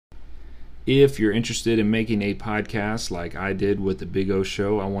If you're interested in making a podcast like I did with the Big O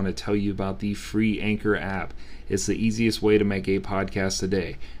Show, I want to tell you about the free Anchor app. It's the easiest way to make a podcast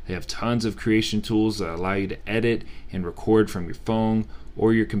today. They have tons of creation tools that allow you to edit and record from your phone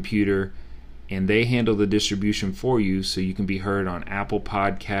or your computer, and they handle the distribution for you so you can be heard on Apple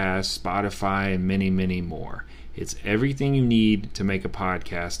Podcasts, Spotify, and many, many more. It's everything you need to make a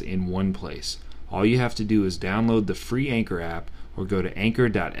podcast in one place. All you have to do is download the free Anchor app or go to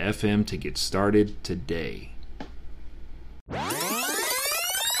anchor.fm to get started today.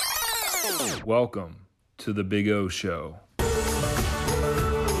 Welcome to the Big O Show.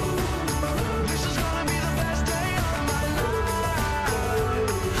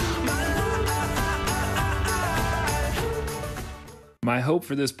 My hope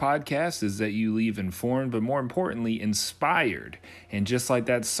for this podcast is that you leave informed, but more importantly, inspired. And just like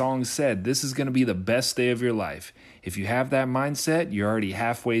that song said, this is going to be the best day of your life. If you have that mindset, you're already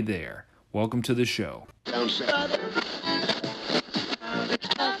halfway there. Welcome to the show.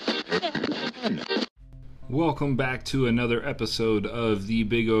 Welcome back to another episode of the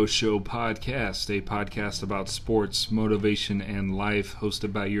Big O Show podcast, a podcast about sports, motivation, and life,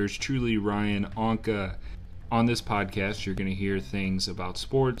 hosted by yours truly, Ryan Onka. On this podcast, you're going to hear things about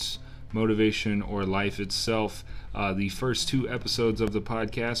sports, motivation, or life itself. The first two episodes of the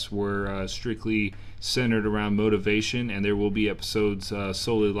podcast were strictly centered around motivation, and there will be episodes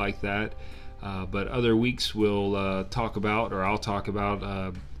solely like that. But other weeks we'll talk about, or I'll talk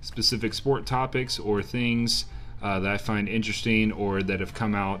about, specific sport topics or things that I find interesting or that have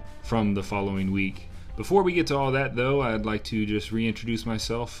come out from the following week. Before we get to all that, though, I'd like to just reintroduce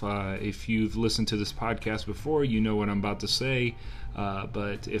myself. If you've listened to this podcast before, you know what I'm about to say.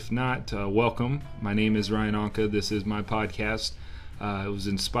 But if not, welcome. My name is Ryan Onka. This is my podcast. It was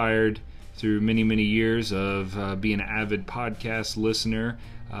inspired through many, many years of being an avid podcast listener,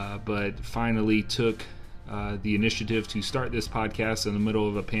 but finally took the initiative to start this podcast in the middle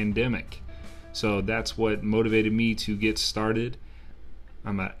of a pandemic. So that's what motivated me to get started.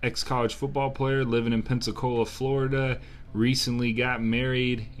 I'm an ex-college football player living in Pensacola, Florida, recently got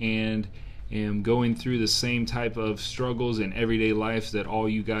married, and am going through the same type of struggles in everyday life that all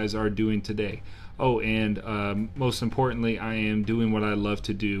you guys are doing today. Oh, and most importantly, I am doing what I love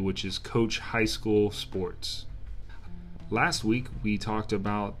to do, which is coach high school sports. Last week, we talked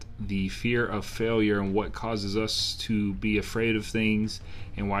about the fear of failure and what causes us to be afraid of things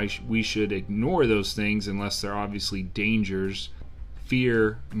and why we should ignore those things unless they're obviously dangers.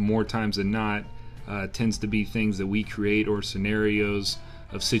 Fear, more times than not, tends to be things that we create or scenarios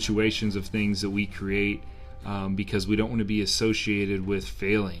of situations of things that we create because we don't want to be associated with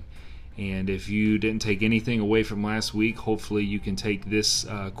failing. And if you didn't take anything away from last week, hopefully you can take this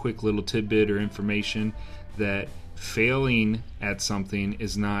quick little tidbit or information that failing at something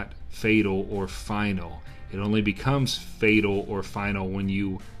is not fatal or final. It only becomes fatal or final when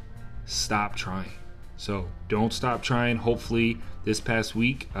you stop trying. So don't stop trying. Hopefully this past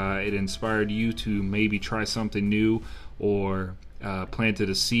week it inspired you to maybe try something new or planted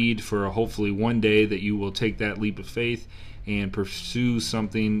a seed for hopefully one day that you will take that leap of faith and pursue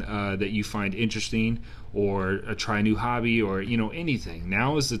something that you find interesting or try a new hobby or anything.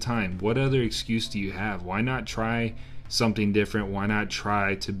 Now is the time. What other excuse do you have? Why not try something different? Why not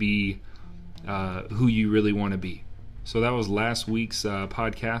try to be who you really want to be? So that was last week's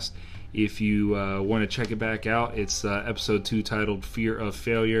podcast. If you want to check it back out, it's episode 2 titled Fear of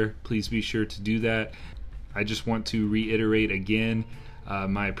Failure. Please be sure to do that. I just want to reiterate again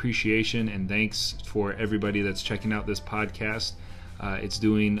my appreciation and thanks for everybody that's checking out this podcast. It's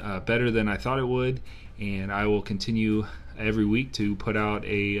doing better than I thought it would, and I will continue every week to put out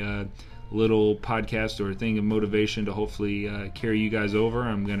a little podcast or a thing of motivation to hopefully carry you guys over.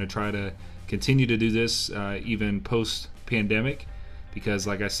 I'm going to try to continue to do this even post-pandemic. Because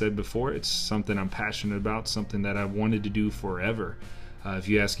like I said before, it's something I'm passionate about, something that I've wanted to do forever. If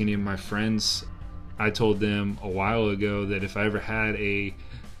you ask any of my friends, I told them a while ago that if I ever had a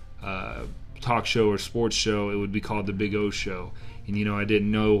talk show or sports show, it would be called the Big O Show. And I didn't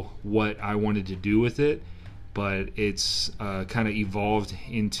know what I wanted to do with it, but it's kind of evolved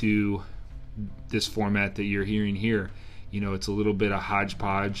into this format that you're hearing here. It's a little bit of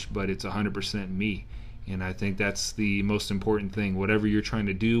hodgepodge, but it's 100% me. And I think that's the most important thing. Whatever you're trying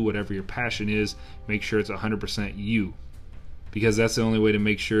to do, whatever your passion is, make sure it's 100% you. Because that's the only way to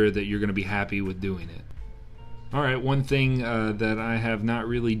make sure that you're going to be happy with doing it. All right, one thing that I have not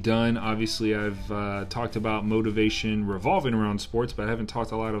really done, obviously I've talked about motivation revolving around sports, but I haven't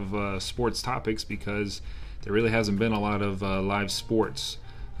talked a lot of sports topics because there really hasn't been a lot of live sports.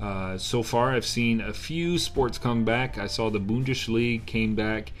 So far, I've seen a few sports come back. I saw the Bundesliga came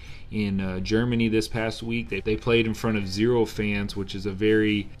back in Germany this past week. They played in front of 0 fans, which is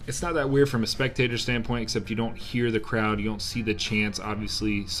it's not that weird from a spectator standpoint, except you don't hear the crowd, you don't see the chants.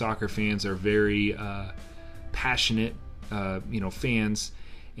 Obviously, soccer fans are very passionate, fans,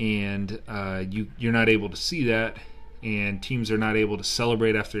 and you're not able to see that, and teams are not able to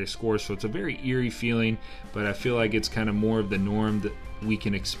celebrate after they score, so it's a very eerie feeling, but I feel like it's kind of more of the norm that we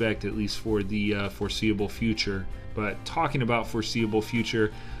can expect, at least for the foreseeable future. But talking about foreseeable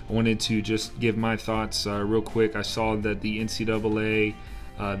future, I wanted to just give my thoughts real quick. I saw that the NCAA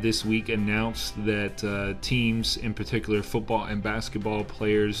this week announced that teams, in particular football and basketball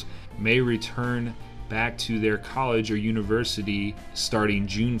players, may return back to their college or university starting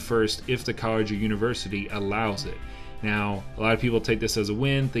June 1st if the college or university allows it. Now, a lot of people take this as a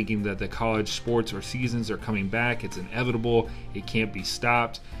win, thinking that the college sports or seasons are coming back. It's inevitable. It can't be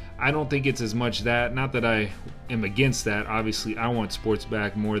stopped. I don't think it's as much that. Not that I am against that. Obviously, I want sports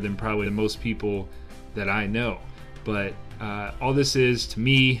back more than probably most people that I know. But all this is, to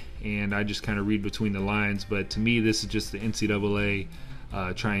me, and I just kind of read between the lines, but to me, this is just the NCAA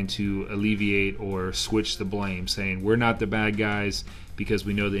trying to alleviate or switch the blame, saying we're not the bad guys, because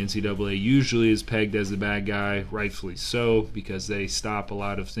we know the NCAA usually is pegged as the bad guy, rightfully so, because they stop a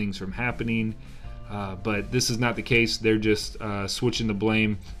lot of things from happening. But this is not the case. They're just switching the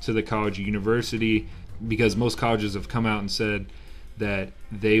blame to the college or university, because most colleges have come out and said that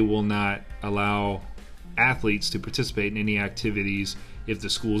they will not allow athletes to participate in any activities if the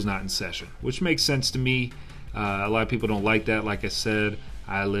school's not in session, which makes sense to me. A lot of people don't like that. Like I said,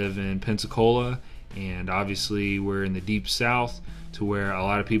 I live in Pensacola, and obviously we're in the deep South, to where a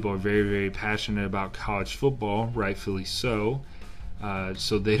lot of people are very, very passionate about college football, rightfully so.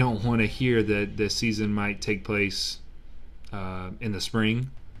 So they don't want to hear that the season might take place in the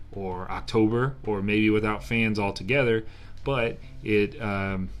spring or October, or maybe without fans altogether. But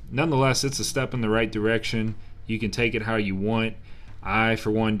nonetheless, it's a step in the right direction. You can take it how you want. I,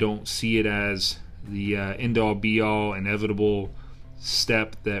 for one, don't see it as the end-all, be-all, inevitable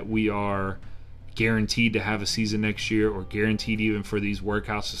step that we are guaranteed to have a season next year, or guaranteed even for these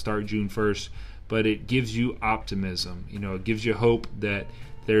workouts to start June 1st. But it gives you optimism. It gives you hope that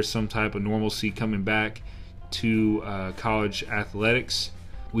there's some type of normalcy coming back to college athletics.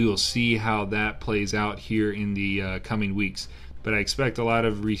 We will see how that plays out here in the coming weeks. But I expect a lot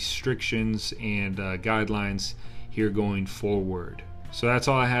of restrictions and guidelines here going forward. So that's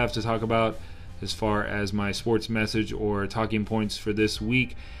all I have to talk about as far as my sports message or talking points for this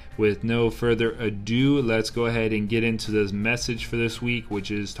week. With no further ado, let's go ahead and get into this message for this week, which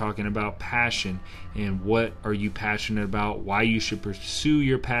is talking about passion and what are you passionate about, why you should pursue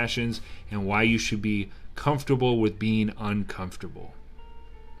your passions, and why you should be comfortable with being uncomfortable.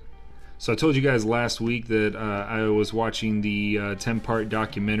 So I told you guys last week that I was watching the 10-part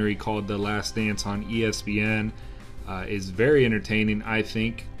documentary called The Last Dance on ESPN. It's very entertaining, I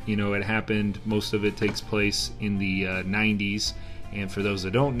think. It happened, most of it takes place in the 90s. And for those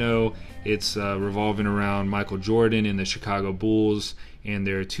that don't know, it's revolving around Michael Jordan and the Chicago Bulls, and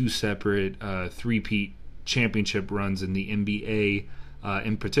their 2 separate three-peat championship runs in the NBA.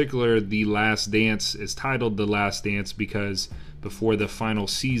 In particular, The Last Dance is titled The Last Dance because before the final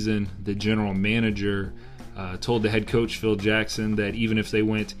season, the general manager told the head coach, Phil Jackson, that even if they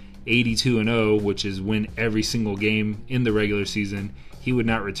went 82-0, which is win every single game in the regular season, he would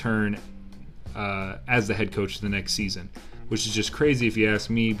not return as the head coach the next season. Which is just crazy if you ask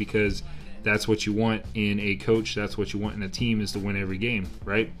me, because that's what you want in a coach, that's what you want in a team, is to win every game,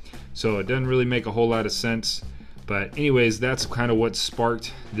 right? So it doesn't really make a whole lot of sense. But anyways, that's kind of what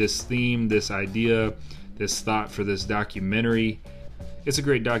sparked this theme, this idea, this thought for this documentary. It's a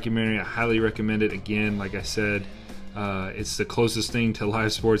great documentary. I highly recommend it. Again, like I said, it's the closest thing to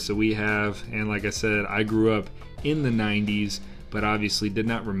live sports that we have. And like I said, I grew up in the 90s, but obviously did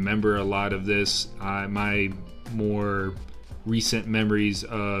not remember a lot of this. My more recent memories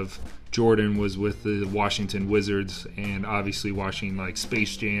of Jordan was with the Washington Wizards, and obviously watching like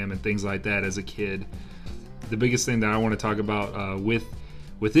Space Jam and things like that as a kid. The biggest thing that I want to talk about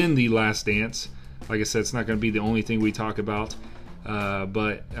within The Last Dance, like I said, it's not going to be the only thing we talk about,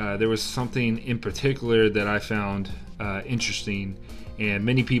 but there was something in particular that I found interesting, and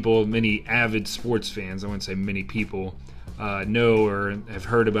many avid sports fans, I wouldn't say many people, know or have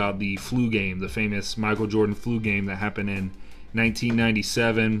heard about the flu game, the famous Michael Jordan flu game that happened in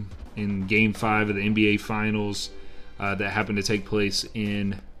 1997 in Game 5 of the NBA Finals that happened to take place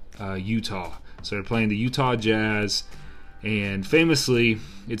in Utah. So they're playing the Utah Jazz, and famously,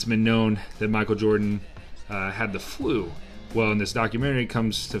 it's been known that Michael Jordan had the flu. Well, in this documentary,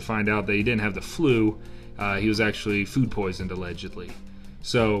 comes to find out that he didn't have the flu. He was actually food poisoned, allegedly.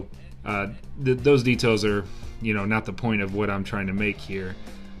 So those details are, not the point of what I'm trying to make here.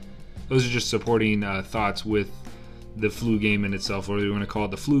 Those are just supporting thoughts with the flu game in itself, whether you want to call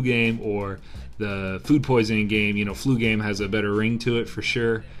it the flu game or the food poisoning game. Flu game has a better ring to it for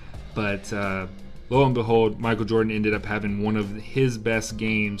sure. But lo and behold, Michael Jordan ended up having one of his best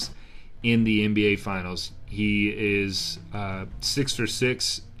games in the NBA Finals. He is 6 for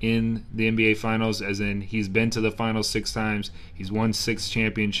 6 in the NBA Finals, as in he's been to the Finals 6 times. He's won 6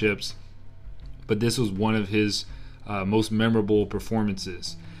 championships. But this was one of his most memorable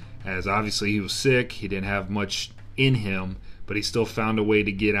performances, as obviously he was sick. He didn't have much in him, but he still found a way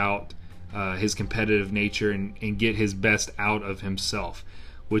to get out his competitive nature and get his best out of himself,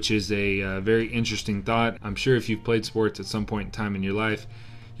 which is a very interesting thought. I'm sure if you've played sports at some point in time in your life,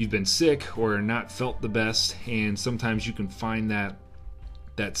 you've been sick or not felt the best, and sometimes you can find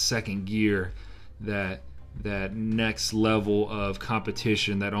that second gear, that next level of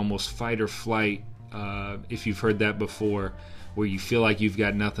competition, that almost fight or flight, if you've heard that before, where you feel like you've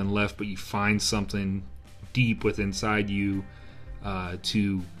got nothing left, but you find something deep within inside you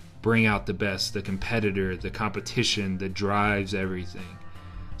to bring out the best, the competitor, the competition that drives everything.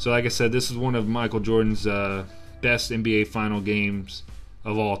 So like I said, this is one of Michael Jordan's best NBA final games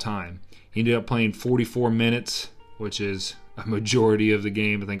of all time. He ended up playing 44 minutes, which is a majority of the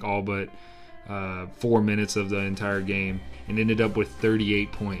game. I think all but 4 minutes of the entire game, and ended up with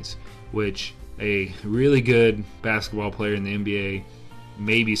 38 points, which a really good basketball player in the NBA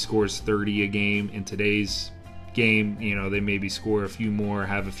maybe scores 30 a game. In today's game, they maybe score a few more,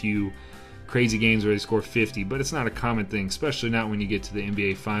 have a few crazy games where they score 50, but it's not a common thing, especially not when you get to the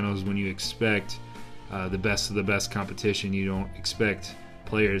NBA Finals, when you expect the best of the best competition. You don't expect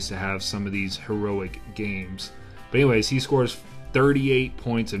players to have some of these heroic games. But anyways, he scores 38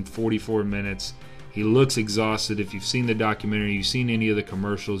 points in 44 minutes. He looks exhausted. If you've seen the documentary, you've seen any of the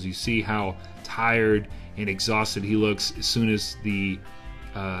commercials, you see how tired and exhausted he looks as soon as the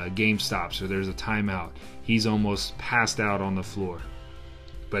game stops or there's a timeout. He's almost passed out on the floor.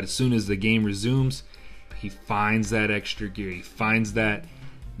 But as soon as the game resumes, he finds that extra gear. He finds that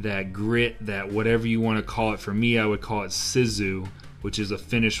grit, that whatever you want to call it. For me, I would call it sisu, which is a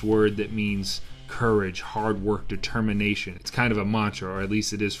Finnish word that means courage, hard work, determination. It's kind of a mantra, or at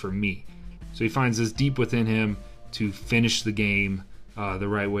least it is for me. So he finds this deep within him to finish the game the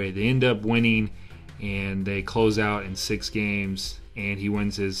right way. They end up winning, and they close out in 6 games, and he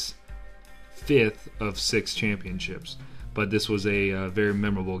wins his 5th of 6 championships. But this was a very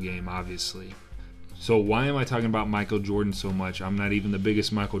memorable game, obviously. So why am I talking about Michael Jordan so much? I'm not even the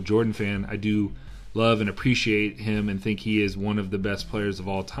biggest Michael Jordan fan. I do love and appreciate him and think he is one of the best players of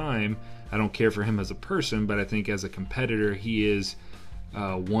all time. I don't care for him as a person, but I think as a competitor, he is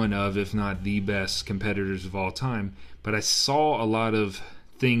one of, if not the best competitors of all time. But I saw a lot of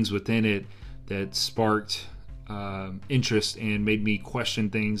things within it that sparked interest and made me question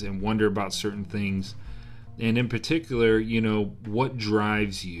things and wonder about certain things. And in particular, what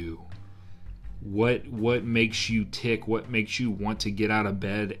drives you? What makes you tick? What makes you want to get out of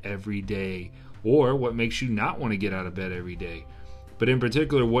bed every day? Or what makes you not want to get out of bed every day? But in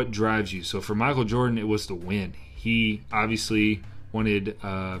particular, what drives you? So for Michael Jordan, it was the win. He obviously wanted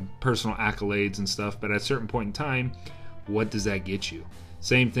personal accolades and stuff, but at a certain point in time, what does that get you?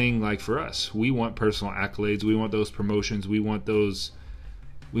 Same thing like for us. We want personal accolades. We want those promotions. We want those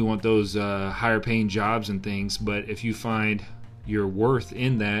higher paying jobs and things. But if you find your worth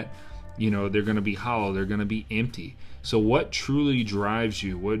in that, they're going to be hollow. They're going to be empty. So what truly drives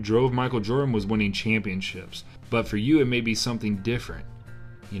you? What drove Michael Jordan was winning championships. But for you, it may be something different.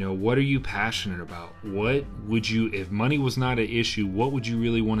 What are you passionate about? What would you, if money was not an issue, what would you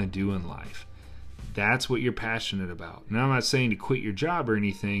really want to do in life? That's what you're passionate about. Now, I'm not saying to quit your job or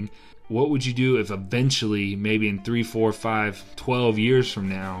anything. What would you do if eventually, maybe in 3, 4, 5, 12 years from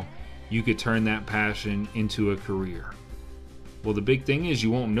now, you could turn that passion into a career? Well, the big thing is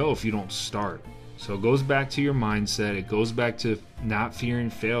you won't know if you don't start. So it goes back to your mindset. It goes back to not fearing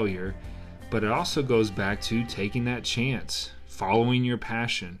failure. But it also goes back to taking that chance, following your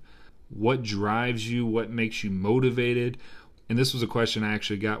passion. What drives you? What makes you motivated? And this was a question I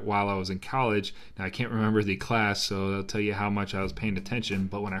actually got while I was in college. Now, I can't remember the class, so I'll tell you how much I was paying attention.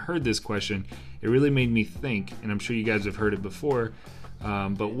 But when I heard this question, it really made me think, and I'm sure you guys have heard it before,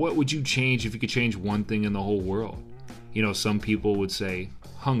 but what would you change if you could change one thing in the whole world? Some people would say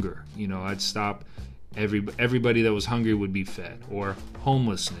hunger. I'd stop everybody that was hungry would be fed, or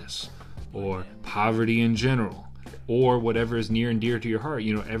homelessness, or poverty in general, or whatever is near and dear to your heart.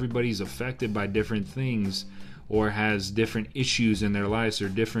 Everybody's affected by different things, or has different issues in their lives or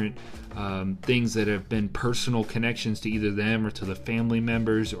different things that have been personal connections to either them or to the family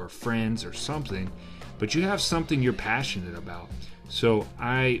members or friends or something, but you have something you're passionate about. So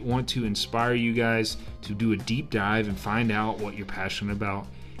I want to inspire you guys to do a deep dive and find out what you're passionate about.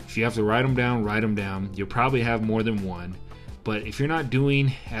 If you have to write them down, write them down. You'll probably have more than one. But if you're not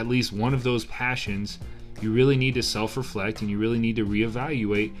doing at least one of those passions, you really need to self-reflect and you really need to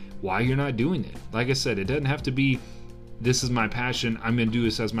reevaluate why you're not doing it. Like I said, it doesn't have to be, this is my passion, I'm going to do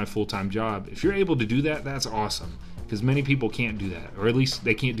this as my full-time job. If you're able to do that, that's awesome, because many people can't do that, or at least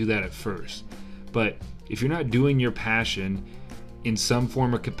they can't do that at first. But if you're not doing your passion in some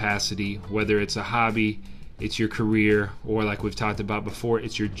form or capacity, whether it's a hobby, it's your career, or like we've talked about before,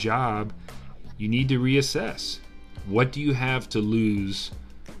 it's your job, you need to reassess. What do you have to lose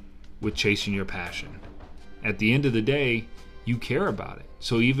with chasing your passion? At the end of the day, you care about it.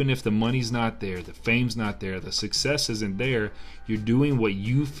 So even if the money's not there, the fame's not there, the success isn't there, you're doing what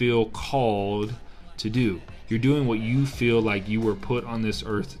you feel called to do. You're doing what you feel like you were put on this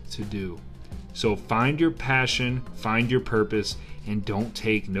earth to do. So find your passion, find your purpose, and don't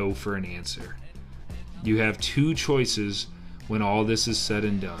take no for an answer. You have two choices when all this is said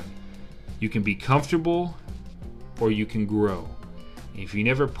and done. You can be comfortable or you can grow. If you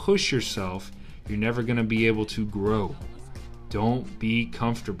never push yourself, you're never going to be able to grow. Don't be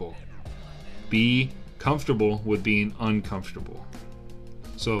comfortable. Be comfortable with being uncomfortable.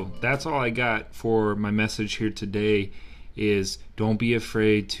 So that's all I got for my message here today is don't be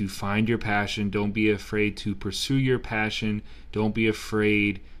afraid to find your passion. Don't be afraid to pursue your passion. Don't be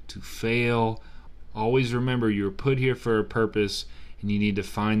afraid to fail. Always remember you're put here for a purpose and you need to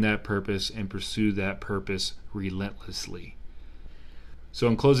find that purpose and pursue that purpose relentlessly. So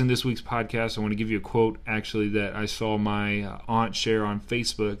in closing this week's podcast, I want to give you a quote actually that I saw my aunt share on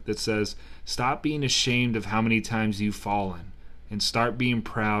Facebook that says, "Stop being ashamed of how many times you've fallen and start being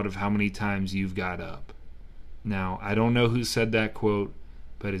proud of how many times you've got up." Now, I don't know who said that quote,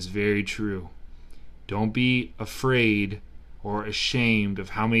 but it's very true. Don't be afraid or ashamed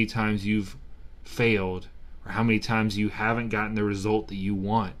of how many times you've failed or how many times you haven't gotten the result that you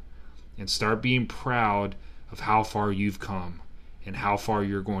want, and start being proud of how far you've come and how far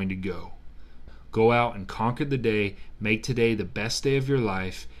you're going to go. Go out and conquer the day, make today the best day of your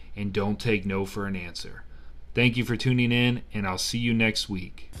life, and don't take no for an answer. Thank you for tuning in, and I'll see you next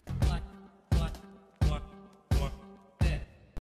week.